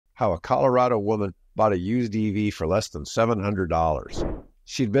how a Colorado woman bought a used EV for less than $700.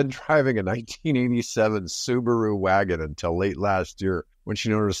 She'd been driving a 1987 Subaru wagon until late last year when she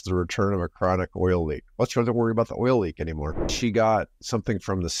noticed the return of a chronic oil leak. Well, she doesn't worry about the oil leak anymore. She got something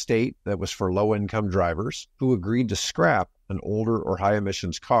from the state that was for low-income drivers who agreed to scrap an older or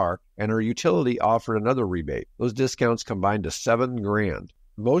high-emissions car, and her utility offered another rebate. Those discounts combined to $7,000.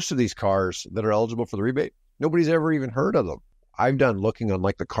 Most of these cars that are eligible for the rebate, nobody's ever even heard of them. I've done looking on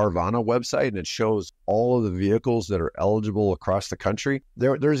like the Carvana website, and it shows all of the vehicles that are eligible across the country.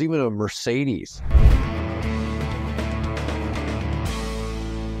 There's even a Mercedes.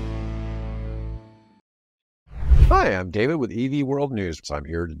 Hi, I'm David with EV World News. I'm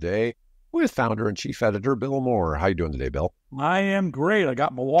here today with founder and chief editor Bill Moore. How you doing today, Bill? I am great. I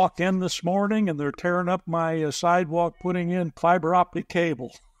got my walk in this morning, and they're tearing up my sidewalk, putting in fiber optic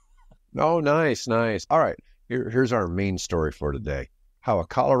cable. Oh, nice. All right. Here's our main story for today. How a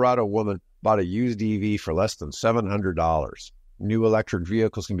Colorado woman bought a used EV for less than $700. New electric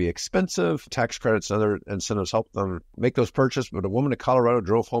vehicles can be expensive. Tax credits and other incentives help them make those purchases, but a woman in Colorado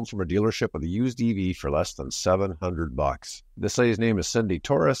drove home from a dealership with a used EV for less than $700. This lady's name is Cindy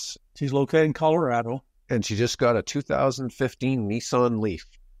Torres. She's located in Colorado. And she just got a 2015 Nissan Leaf.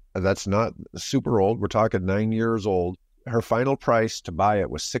 That's not super old. We're talking 9 years old. Her final price to buy it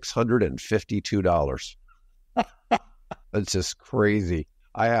was $652. That's just crazy.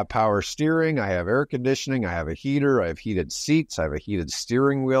 I have power steering. I have air conditioning. I have a heater. I have heated seats. I have a heated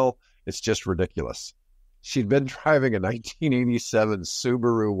steering wheel. It's just ridiculous. She'd been driving a 1987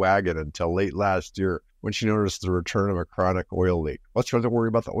 Subaru wagon until late last year when she noticed the return of a chronic oil leak. Well, she doesn't worry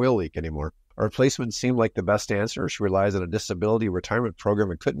about the oil leak anymore. A replacement seemed like the best answer. She relies on a disability retirement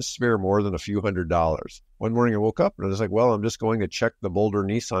program and couldn't spare more than a few $100s. One morning I woke up and I was like, well, I'm just going to check the Boulder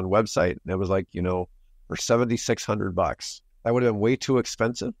Nissan website. And it was like, for $7,600. That would have been way too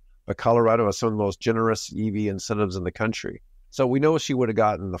expensive, but Colorado has some of the most generous EV incentives in the country. So we know she would have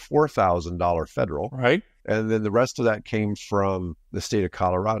gotten the $4,000 federal. Right. And then the rest of that came from the state of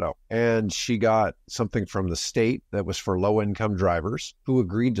Colorado. And she got something from the state that was for low-income drivers who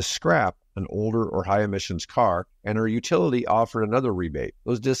agreed to scrap an older or high-emissions car, and her utility offered another rebate.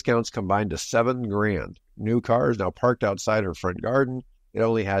 Those discounts combined to $7,000. New car is now parked outside her front garden. It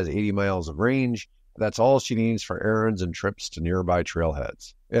only has 80 miles of range. That's all she needs for errands and trips to nearby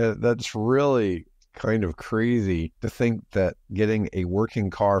trailheads. That's really kind of crazy to think that getting a working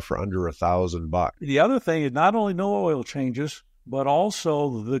car for under $1,000. The other thing is not only no oil changes, but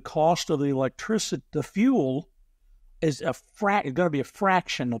also the cost of the electricity, the fuel, is going to be a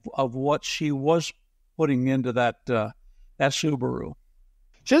fraction of what she was putting into that Subaru.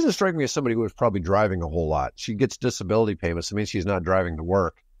 She doesn't strike me as somebody who was probably driving a whole lot. She gets disability payments. It means she's not driving to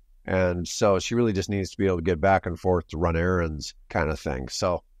work. And so she really just needs to be able to get back and forth to run errands kind of thing.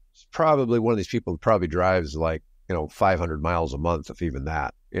 So she's probably one of these people who probably drives 500 miles a month, if even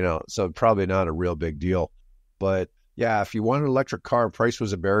that, so probably not a real big deal. But yeah, if you want an electric car, price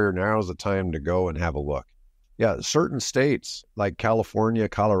was a barrier. Now's the time to go and have a look. Yeah, certain states like California,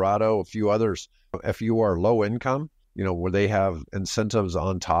 Colorado, a few others, if you are low income, where they have incentives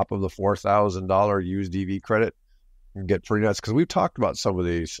on top of the $4,000 used EV credit, and get pretty nuts, because we've talked about some of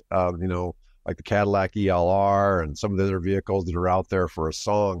these, like the Cadillac ELR and some of the other vehicles that are out there for a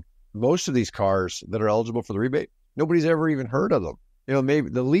song. Most of these cars that are eligible for the rebate, nobody's ever even heard of them. Maybe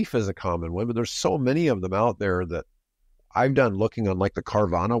the Leaf is a common one, but there's so many of them out there that I've done looking on like the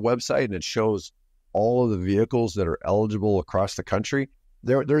Carvana website, and it shows all of the vehicles that are eligible across the country.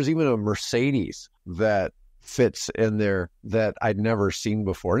 There's even a Mercedes that fits in there that I'd never seen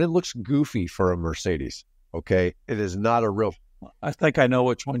before, and it looks goofy for a Mercedes. Okay, it is not a real... I think I know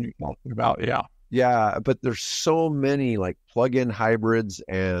which one you're talking about, yeah. Yeah, but there's so many like plug-in hybrids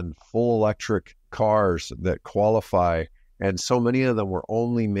and full electric cars that qualify, and so many of them were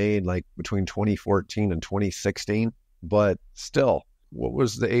only made like between 2014 and 2016, but still, what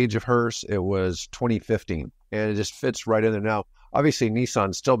was the age of hers? It was 2015, and it just fits right in there. Now, obviously,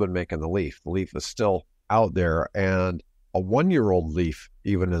 Nissan's still been making the Leaf. The Leaf is still out there, and a 1-year-old Leaf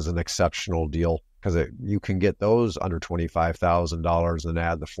even is an exceptional deal, because you can get those under $25,000 and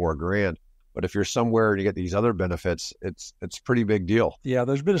add the $4,000. But if you're somewhere and you get these other benefits, it's a pretty big deal. Yeah,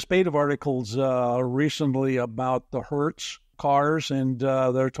 there's been a spate of articles recently about the Hertz cars, and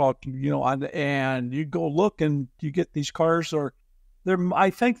they're talking, and you go look and you get these cars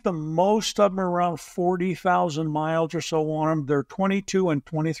I think the most of them are around 40,000 miles or so on them. They're 22 and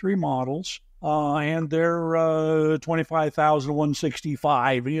 23 models, and they're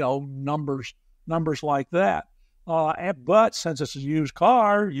 25,165, numbers like that. But since it's a used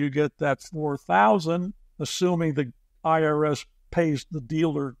car, you get that $4,000, assuming the IRS pays the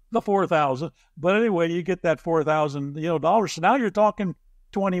dealer the $4,000. But anyway, you get that $4,000 dollars. So now you're talking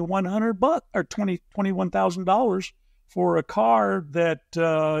 $2,100 or $21,000 for a car that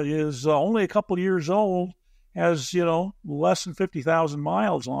is only a couple years old, has less than 50,000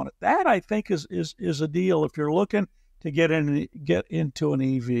 miles on it. That I think is a deal if you're looking to get into an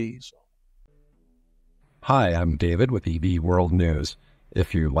EV. So. Hi, I'm David with EV World News.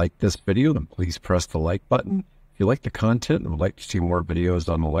 If you like this video, then please press the like button. If you like the content and would like to see more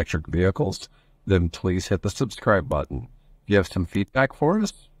videos on electric vehicles, then please hit the subscribe button. If you have some feedback for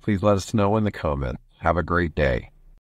us, please let us know in the comments. Have a great day.